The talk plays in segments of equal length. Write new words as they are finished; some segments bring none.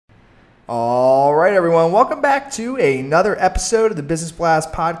All right, everyone. Welcome back to another episode of the Business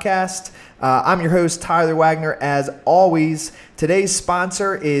Blast podcast. I'm your host, Tyler Wagner. As always, today's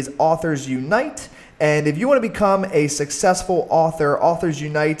sponsor is Authors Unite. And if you want to become a successful author, Authors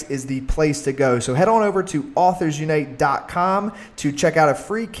Unite is the place to go. So head on over to authorsunite.com to check out a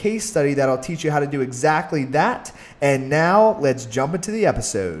free case study that'll teach you how to do exactly that. And now let's jump into the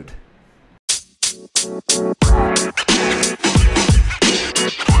episode.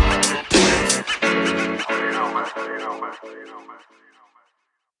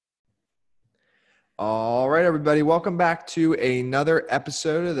 All right, everybody. Welcome back to another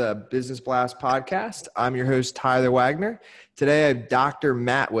episode of the Business Blast podcast. I'm your host, Tyler Wagner. Today, I have Dr.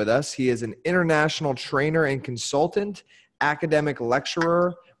 Matt with us. He is an international trainer and consultant, academic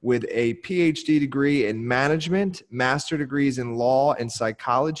lecturer with a PhD degree in management, master degrees in law and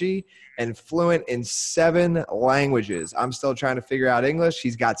psychology, and fluent in 7 languages. I'm still trying to figure out English.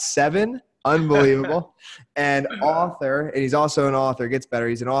 He's got 7. Unbelievable. And author, and he's also an author, gets better.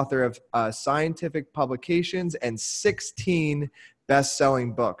 He's an author of scientific publications and 16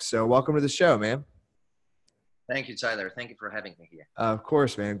 best-selling books. So welcome to the show, man. Thank you, Tyler. Thank you for having me here. Of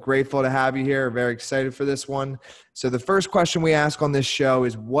course, man. Grateful to have you here. Very excited for this one. So the first question we ask on this show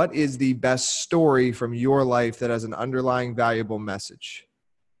is, what is the best story from your life that has an underlying valuable message?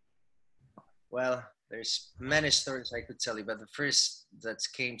 Well, there's many stories I could tell you, but the first that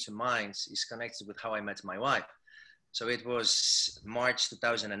came to mind is connected with how I met my wife. So it was March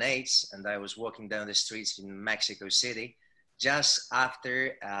 2008, and I was walking down the streets in Mexico City just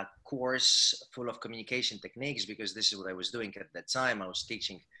after a course full of communication techniques, because this is what I was doing at that time. I was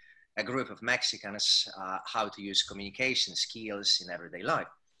teaching a group of Mexicans how to use communication skills in everyday life.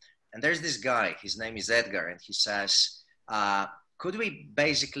 And there's this guy, his name is Edgar, and he says, could we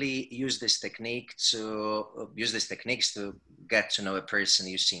basically use these techniques to get to know a person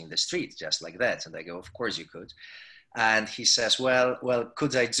you see in the street, just like that? And I go, of course you could. And he says, well,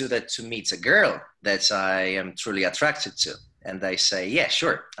 could I do that to meet a girl that I am truly attracted to? And I say, yeah,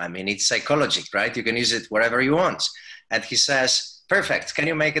 sure. I mean, it's psychology, right? You can use it wherever you want. And he says, perfect. Can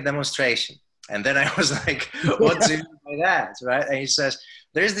you make a demonstration? And then I was like, what do you mean by that, right? And he says,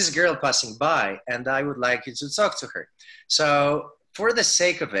 there's this girl passing by, and I would like you to talk to her. So for the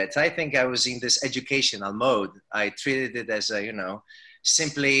sake of it, I think I was in this educational mode. I treated it as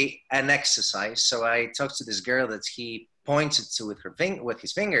simply an exercise. So I talked to this girl that he pointed to with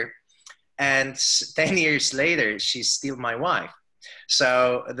his finger, and 10 years later, she's still my wife.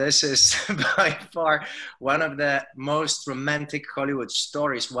 So this is by far one of the most romantic Hollywood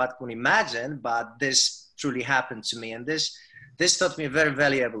stories one can imagine, but this truly happened to me. And this taught me a very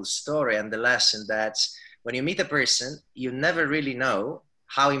valuable story, and the lesson that when you meet a person, you never really know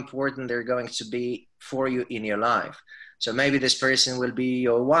how important they're going to be for you in your life. So maybe this person will be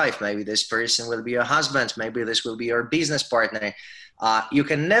your wife, maybe this person will be your husband, maybe this will be your business partner. You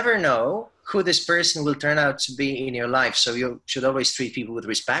can never know who this person will turn out to be in your life. So you should always treat people with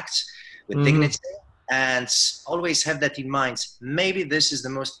respect, with dignity, and always have that in mind. Maybe this is the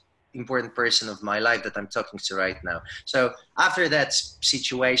most important person of my life that I'm talking to right now. So after that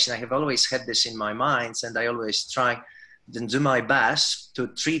situation, I have always had this in my mind, and I always try and do my best to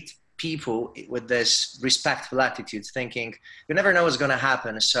treat people with this respectful attitude, thinking you never know what's going to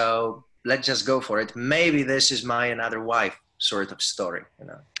happen. So let's just go for it. Maybe this is my another wife sort of story, you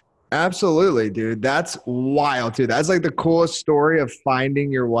know? Absolutely, dude. That's wild, too. That's like the coolest story of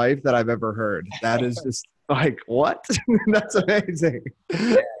finding your wife that I've ever heard. That is just like, what? That's amazing.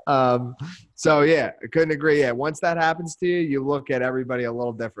 So yeah, I couldn't agree. Yeah. Once that happens to you, you look at everybody a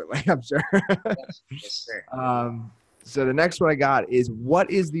little differently, I'm sure. Yes, sir. So the next one I got is, what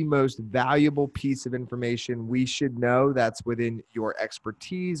is the most valuable piece of information we should know that's within your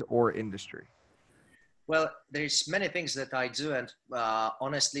expertise or industry? Well, there's many things that I do, and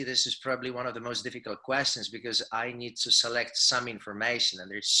honestly, this is probably one of the most difficult questions because I need to select some information, and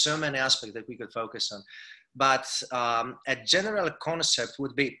there's so many aspects that we could focus on. But a general concept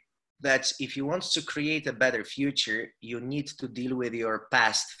would be that if you want to create a better future, you need to deal with your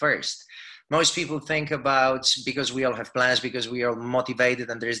past first. Most people think about, because we all have plans, because we are motivated,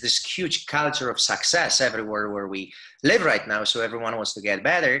 and there's this huge culture of success everywhere where we live right now. So everyone wants to get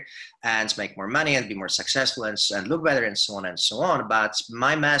better and make more money and be more successful and look better and so on and so on. But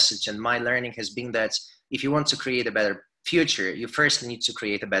my message and my learning has been that if you want to create a better future, you first need to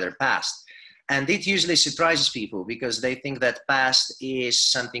create a better past. And it usually surprises people because they think that past is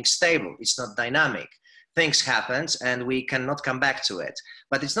something stable. It's not dynamic. things happened and we cannot come back to it.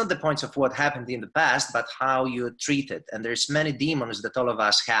 But it's not the point of what happened in the past, but how you treat it. And there's many demons that all of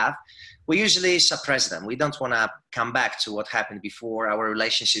us have. We usually suppress them. We don't want to come back to what happened before, our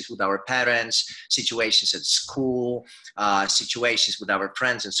relationships with our parents, situations at school, situations with our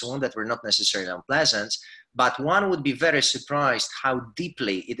friends and so on that were not necessarily unpleasant. But one would be very surprised how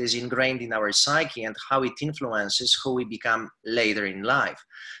deeply it is ingrained in our psyche and how it influences who we become later in life.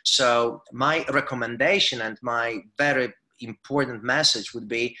 So my recommendation and my very important message would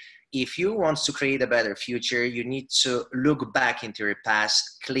be, if you want to create a better future, you need to look back into your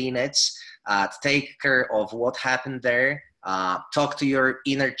past, clean it, take care of what happened there, talk to your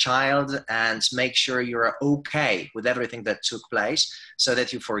inner child and make sure you're okay with everything that took place so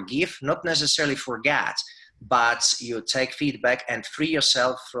that you forgive, not necessarily forget, but you take feedback and free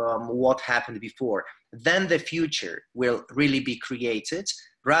yourself from what happened before. Then the future will really be created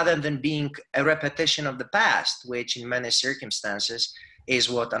rather than being a repetition of the past, which in many circumstances is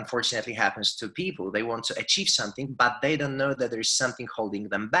what unfortunately happens to people. They want to achieve something, but they don't know that there's something holding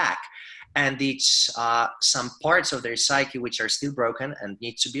them back. And it's some parts of their psyche which are still broken and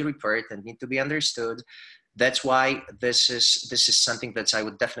need to be repaired and need to be understood. That's why this is something that I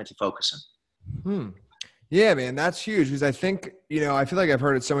would definitely focus on. Yeah, man, that's huge because I think, I feel like I've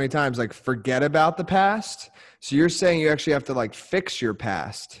heard it so many times, like forget about the past. So you're saying you actually have to like fix your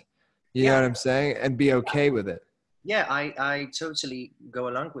past. You know what I'm saying? And be okay with it. Yeah, I totally go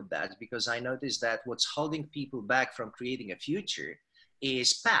along with that because I noticed that what's holding people back from creating a future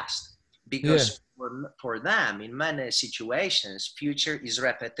is past. Because for them, in many situations, future is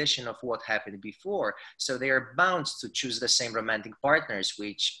repetition of what happened before. So they are bound to choose the same romantic partners,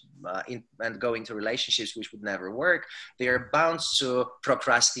 and go into relationships which would never work. They are bound to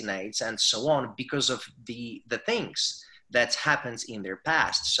procrastinate and so on because of the things that happened in their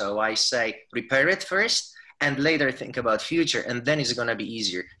past. So I say, repair it first and later think about future, and then it's going to be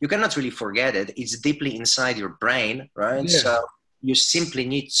easier. You cannot really forget it. It's deeply inside your brain, right? Yeah. So you simply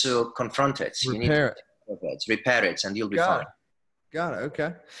need to confront it. Repair it, and you'll be fine. Got it.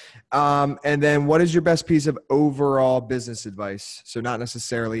 Okay. And then what is your best piece of overall business advice? So not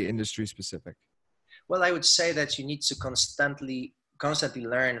necessarily industry specific. Well, I would say that you need to constantly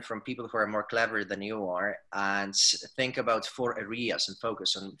learn from people who are more clever than you are and think about 4 areas and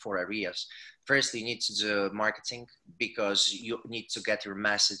focus on 4 areas. Firstly, you need to do marketing because you need to get your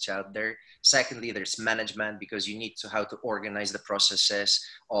message out there. Secondly, there's management because you need to how to organize the processes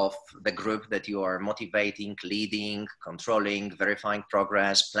of the group that you are motivating, leading, controlling, verifying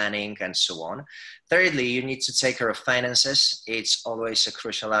progress, planning, and so on. Thirdly, you need to take care of finances. It's always a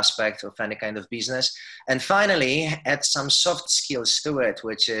crucial aspect of any kind of business. And finally, add some soft skills to it,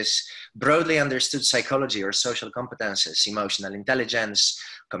 which is broadly understood psychology or social competences, emotional intelligence,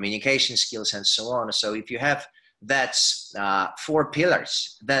 communication skills, and so on. So if you have that 4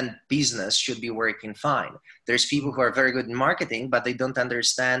 pillars, then business should be working fine. There's people who are very good in marketing, but they don't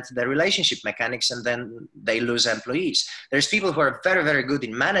understand the relationship mechanics, and then they lose employees. There's people who are very, very good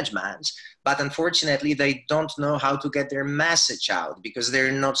in management, but unfortunately they don't know how to get their message out because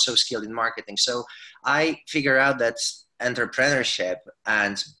they're not so skilled in marketing. So I figure out that entrepreneurship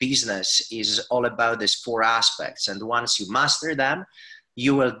and business is all about these 4 aspects. And once you master them,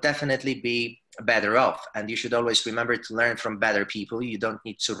 you will definitely be better off. And you should always remember to learn from better people. You don't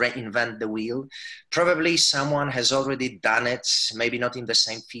need to reinvent the wheel. Probably someone has already done it, maybe not in the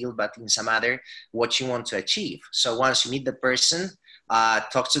same field, but in some other, what you want to achieve. So once you meet the person,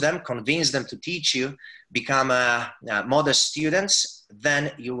 talk to them, convince them to teach you, become a modest students,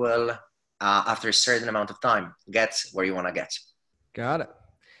 then you will, after a certain amount of time, get where you want to get. Got it.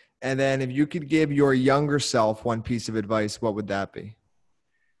 And then if you could give your younger self one piece of advice, what would that be?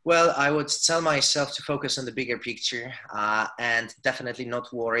 Well, I would tell myself to focus on the bigger picture and definitely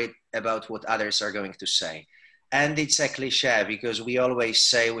not worry about what others are going to say. And it's a cliche because we always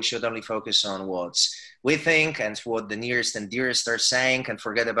say we should only focus on what we think and what the nearest and dearest are saying and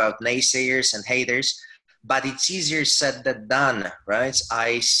forget about naysayers and haters. But it's easier said than done, right?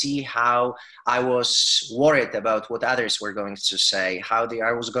 I see how I was worried about what others were going to say, how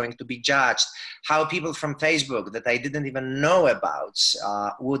I was going to be judged, how people from Facebook that I didn't even know about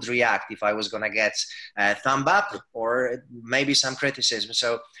would react if I was going to get a thumb up or maybe some criticism.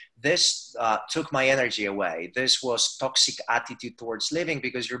 So this took my energy away. This was toxic attitude towards living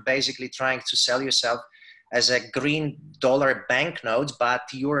because you're basically trying to sell yourself as a green dollar banknote, but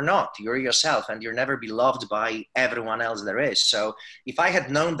you're not. You're yourself, and you'll never be loved by everyone else there is. So if I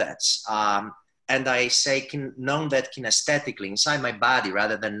had known that, and I say known that kinesthetically inside my body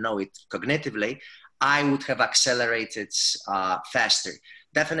rather than know it cognitively, I would have accelerated faster.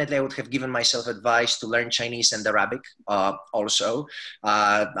 definitely I would have given myself advice to learn Chinese and Arabic also.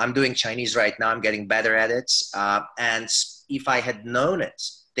 I'm doing Chinese right now. I'm getting better at it. And if I had known it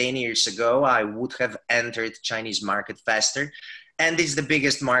 10 years ago, I would have entered Chinese market faster. And it's the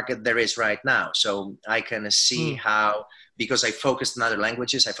biggest market there is right now. So I can see how, because I focused on other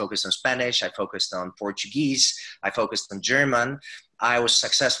languages, I focused on Spanish, I focused on Portuguese, I focused on German. I was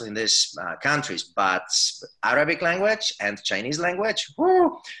successful in these countries, but Arabic language and Chinese language,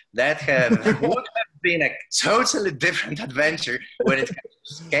 whoo, would have been a totally different adventure when it comes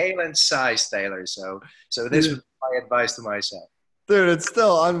to scale and size, Taylor. So this would be my advice to myself. Dude, it's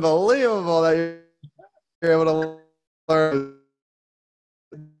still unbelievable that you're able to learn.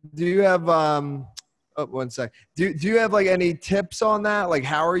 Do you have one sec. Do you have like any tips on that? Like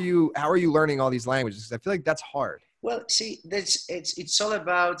how are you learning all these languages? Because I feel like that's hard. Well, see, it's all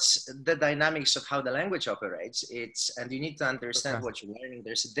about the dynamics of how the language operates. And you need to understand what you're learning.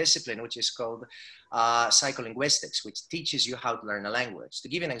 There's a discipline which is called psycholinguistics, which teaches you how to learn a language. To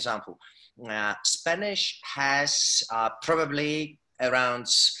give you an example, Spanish has probably around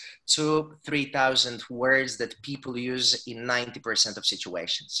 2,000-3,000 words that people use in 90% of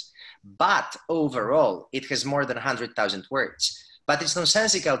situations. But overall, it has more than 100,000 words. But it's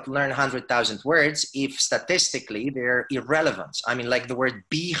nonsensical to learn 100,000 words if statistically they're irrelevant. I mean, like the word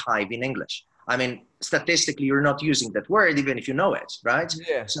beehive in English. I mean, statistically, you're not using that word even if you know it, right?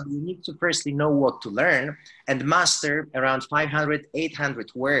 Yeah. So you need to firstly know what to learn and master around 500,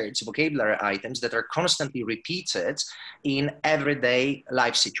 800 words, vocabulary items that are constantly repeated in everyday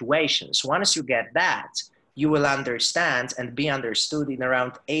life situations. Once you get that, you will understand and be understood in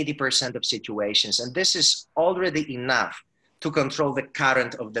around 80% of situations. And this is already enough to control the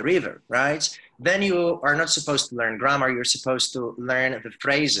current of the river, right? Then you are not supposed to learn grammar. You're supposed to learn the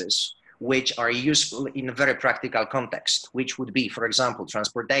phrases which are useful in a very practical context, which would be, for example,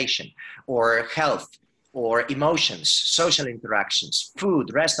 transportation or health or emotions, social interactions,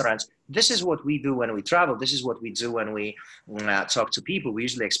 food, restaurants. This is what we do when we travel. This is what we do when we talk to people. We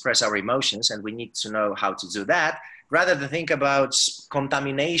usually express our emotions, and we need to know how to do that, rather than think about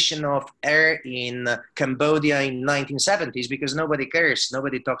contamination of air in Cambodia in 1970s, because nobody cares.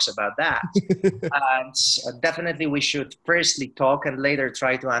 Nobody talks about that. And definitely we should firstly talk and later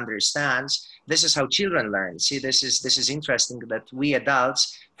try to understand. This is how children learn. See, this is interesting that we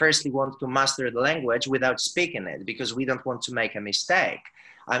adults firstly want to master the language without speaking it because we don't want to make a mistake.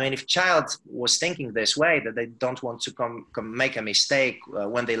 I mean, if child was thinking this way, that they don't want to make a mistake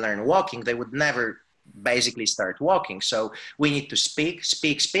when they learn walking, they would never basically start walking. So we need to speak.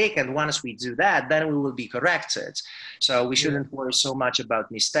 And once we do that, then we will be corrected. So we shouldn't worry so much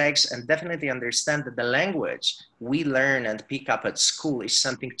about mistakes, and definitely understand that the language we learn and pick up at school is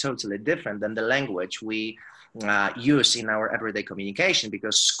something totally different than the language we use in our everyday communication,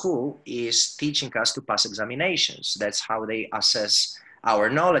 because school is teaching us to pass examinations. That's how they assess our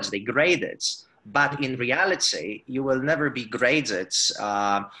knowledge. They grade it. But in reality, you will never be graded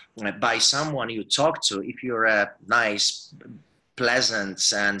by someone you talk to if you're a nice, pleasant,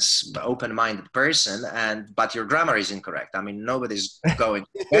 and open-minded person, but your grammar is incorrect. I mean, nobody's going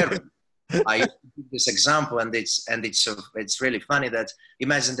to care. I give this example, and it's really funny that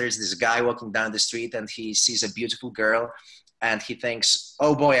imagine there's this guy walking down the street and he sees a beautiful girl. And he thinks,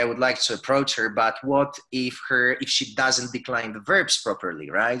 oh boy, I would like to approach her, but what if she doesn't decline the verbs properly,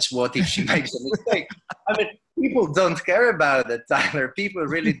 right? What if she makes a mistake? I mean, people don't care about it, Tyler. People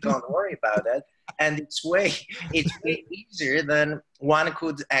really don't worry about it. And it's way easier than one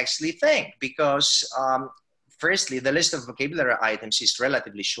could actually think, because firstly, the list of vocabulary items is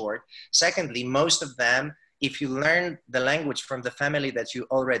relatively short. Secondly, most of them, if you learn the language from the family that you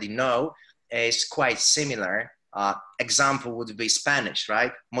already know, is quite similar. Example would be Spanish,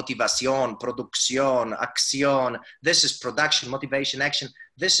 right? Motivación, producción, acción. This is production, motivation, action.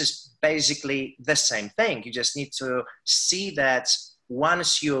 This is basically the same thing. You just need to see that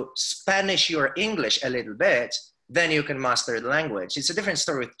once you Spanish your English a little bit, then you can master the language. It's a different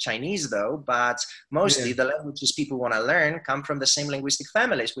story with Chinese though, but mostly the languages people want to learn come from the same linguistic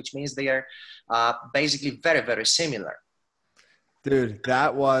families, which means they are basically very, very similar. Dude,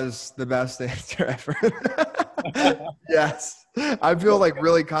 that was the best answer ever. Yes. I feel like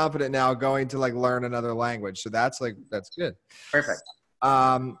really confident now going to like learn another language. So that's good. Perfect.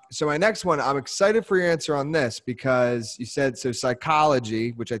 So my next one, I'm excited for your answer on this because you said, so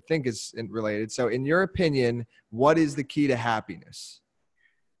psychology, which I think is related. So in your opinion, what is the key to happiness?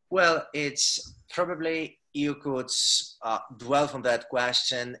 Well, it's probably you could dwell on that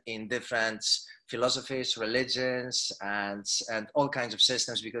question in different philosophies, religions, and all kinds of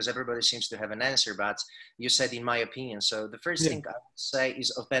systems, because everybody seems to have an answer. But you said, in my opinion. So the first Yeah. thing I would say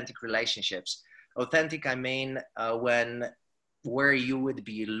is authentic relationships. Authentic, I mean, where you would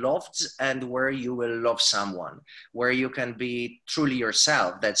be loved and where you will love someone, where you can be truly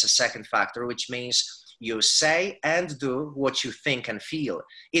yourself. That's a second factor, which means you say and do what you think and feel.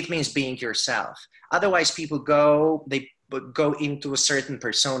 It means being yourself. Otherwise, they go into a certain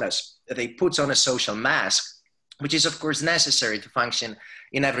personas. They put on a social mask, which is of course necessary to function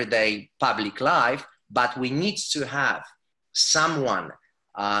in everyday public life. But we need to have someone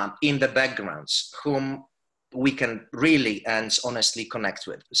in the backgrounds whom we can really and honestly connect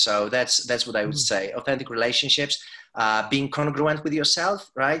with. So that's what I would say. Authentic relationships, being congruent with yourself,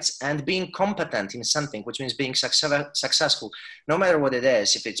 right? And being competent in something, which means being successful, no matter what it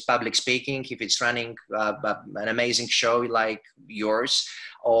is. If it's public speaking, if it's running an amazing show like yours,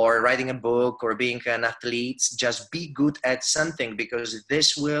 or writing a book, or being an athlete, just be good at something, because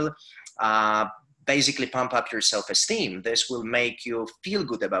this will basically pump up your self-esteem. This will make you feel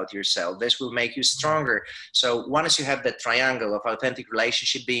good about yourself. This will make you stronger. So once you have that triangle of authentic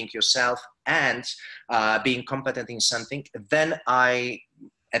relationship, being yourself, and being competent in something, then I,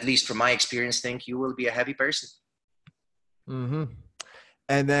 at least from my experience, think you will be a happy person. Mm-hmm.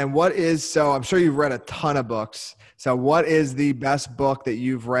 And then so I'm sure you've read a ton of books. So what is the best book that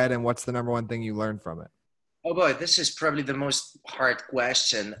you've read, and what's the number one thing you learned from it? Oh boy, this is probably the most hard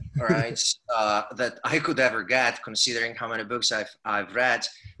question, right? That I could ever get, considering how many books I've read.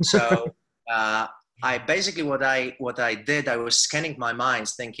 So I basically what I did, I was scanning my mind,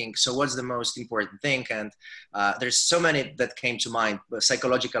 thinking, so what's the most important thing? And there's so many that came to mind: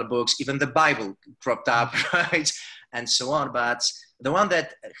 psychological books, even the Bible cropped up, right, and so on. But the one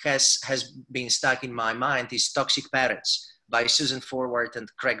that has been stuck in my mind is Toxic Parents by Susan Forward and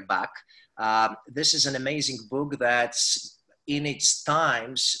Craig Buck. This is an amazing book that in its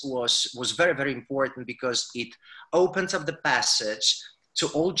times was very, very important, because it opens up the passage to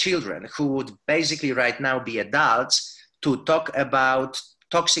all children who would basically right now be adults to talk about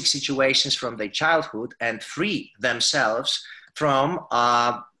toxic situations from their childhood and free themselves from,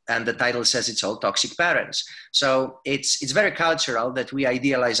 and the title says it's all, toxic parents. So it's very cultural that we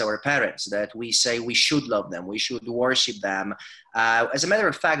idealize our parents, that we say we should love them, we should worship them. As a matter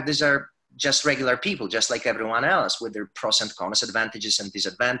of fact, these are just regular people, just like everyone else, with their pros and cons, advantages and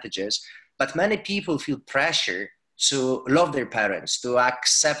disadvantages. But many people feel pressure to love their parents, to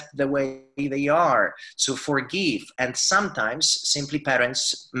accept the way they are, to forgive. And sometimes simply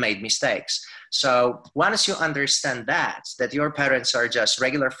parents made mistakes. So once you understand that your parents are just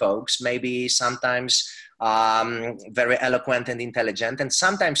regular folks, maybe sometimes very eloquent and intelligent, and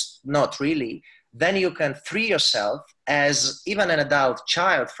sometimes not really, then you can free yourself as even an adult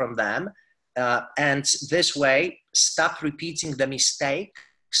child from them. And this way, stop repeating the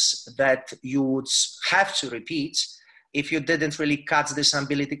mistakes that you would have to repeat if you didn't really cut this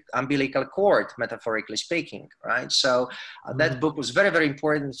umbilical cord, metaphorically speaking, right? So that book was very, very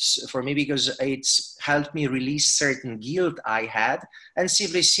important for me, because it's helped me release certain guilt I had and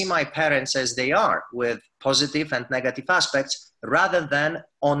simply see my parents as they are, with positive and negative aspects, rather than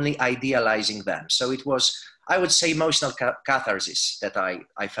only idealizing them. So it was, I would say, emotional catharsis that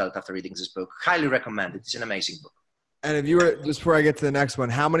I felt after reading this book. Highly recommend it. It's an amazing book. And if you were, just before I get to the next one,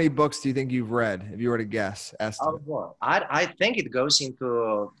 how many books do you think you've read, if you were to guess? Estimate? Oh, I think it goes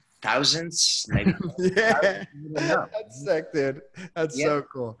into thousands, maybe. Yeah, that's sick, dude. That's so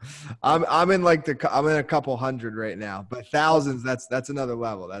cool. I'm in a couple hundred right now, but thousands, that's another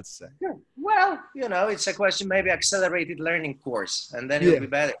level. That's sick. Yeah. Well, it's a question, maybe accelerated learning course, and then it'll be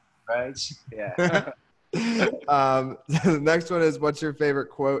better, right? Yeah. The next one is, what's your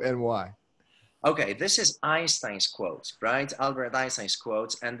favorite quote and why? Okay, this is Einstein's quote, right? Albert Einstein's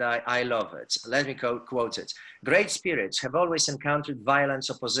quote, and I love it. Let me quote it. Great spirits have always encountered violent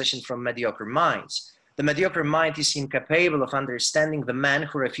opposition from mediocre minds. The mediocre mind is incapable of understanding the man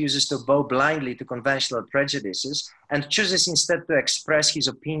who refuses to bow blindly to conventional prejudices and chooses instead to express his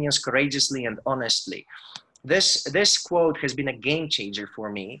opinions courageously and honestly. This quote has been a game changer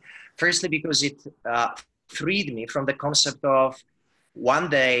for me, firstly because it freed me from the concept of one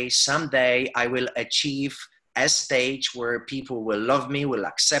day, someday, I will achieve a stage where people will love me, will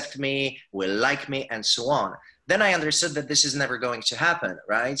accept me, will like me, and so on. Then I understood that this is never going to happen,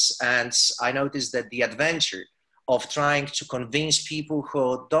 right? And I noticed that the adventure of trying to convince people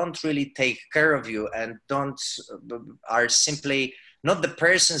who don't really take care of you and are simply not the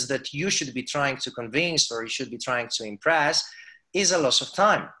persons that you should be trying to convince or you should be trying to impress is a loss of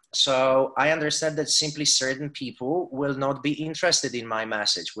time. So I understand that simply certain people will not be interested in my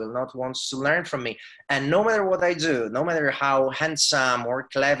message, will not want to learn from me. And no matter what I do, no matter how handsome or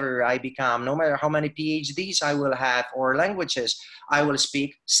clever I become, no matter how many PhDs I will have or languages I will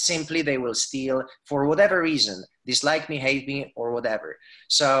speak, simply they will still, for whatever reason, dislike me, hate me, or whatever.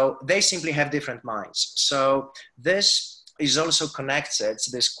 So they simply have different minds. So this is also connected,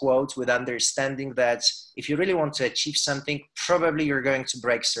 this quote, with understanding that if you really want to achieve something, probably you're going to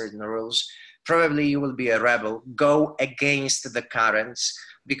break certain rules. Probably you will be a rebel, go against the currents,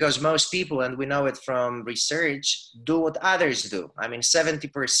 because most people, and we know it from research, do what others do. I mean,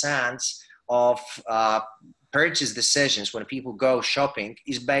 70% of purchase decisions when people go shopping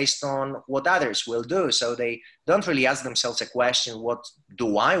is based on what others will do. So they don't really ask themselves a question, what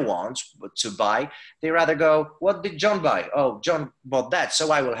do I want to buy? They rather go, what did John buy? Oh, John bought that,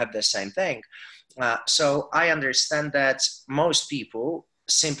 so I will have the same thing. So I understand that most people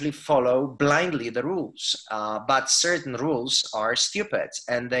simply follow blindly the rules, but certain rules are stupid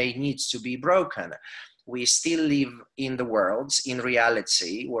and they need to be broken. We still live in the world, in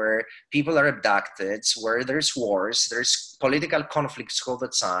reality, where people are abducted, where there's wars, there's political conflicts all the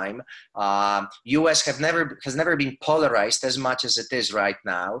time. US has never been polarized as much as it is right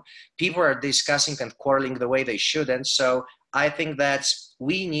now. People are discussing and quarreling the way they shouldn't. So I think that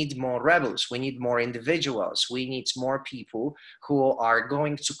we need more rebels. We need more individuals. We need more people who are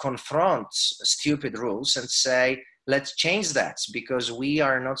going to confront stupid rules and say, let's change that, because we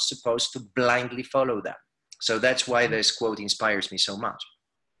are not supposed to blindly follow them. So that's why this quote inspires me so much.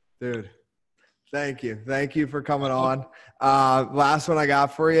 Dude, thank you. Thank you for coming on. Last one I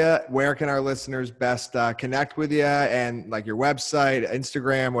got for you. Where can our listeners best connect with you, and like your website,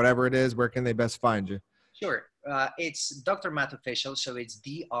 Instagram, whatever it is, where can they best find you? Sure. It's Dr. Matt Official. So it's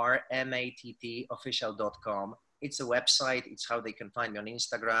DRMATT official.com. It's a website. It's how they can find me on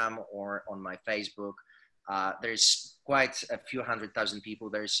Instagram or on my Facebook. There's quite a few 100,000 people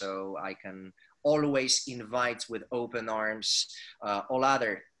there, so I can always invite with open arms all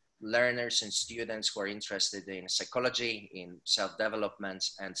other learners and students who are interested in psychology, in self-development,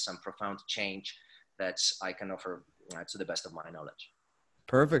 and some profound change that I can offer to the best of my knowledge.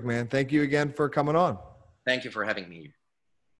 Perfect, man. Thank you again for coming on. Thank you for having me.